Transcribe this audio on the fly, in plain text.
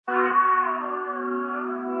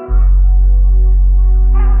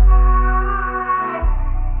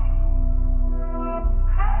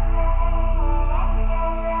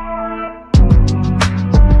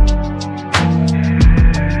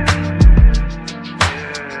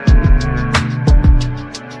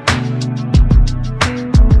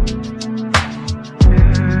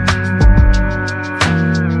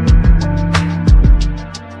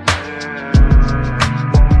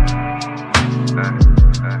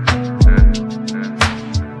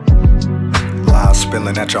Lies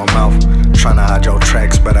spilling at your mouth, tryna hide your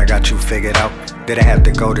tracks, but I got you figured out. Didn't have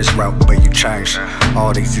to go this route, but you changed.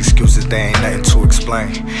 All these excuses, they ain't nothing to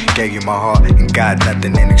explain. Gave you my heart and got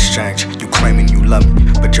nothing in exchange. You claiming you love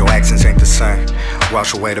me, but your actions ain't the same.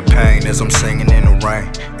 Wash away the pain as I'm singing in the rain.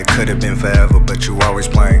 It could've been forever, but you always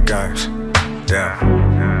playing games. Damn.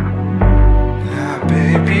 Now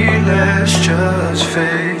baby, let's just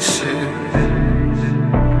face it.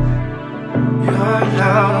 Your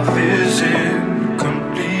love is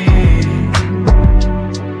incomplete.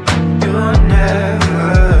 You'll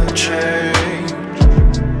never change.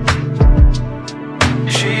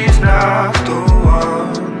 She's not the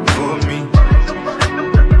one for me.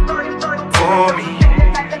 For me.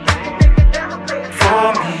 For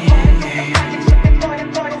me.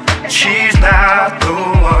 She's not the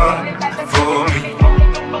one for me.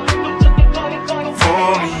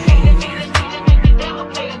 For me.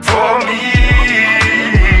 For me.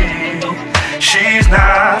 She's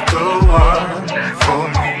not the one for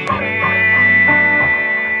me.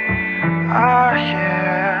 Oh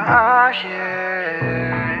yeah, oh yeah.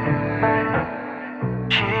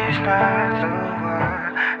 She's not the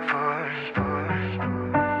one for me,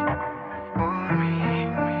 for me,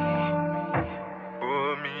 for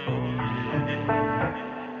me.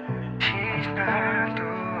 She's not the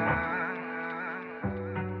one.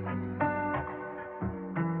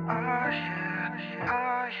 Oh yeah,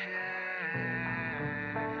 oh yeah.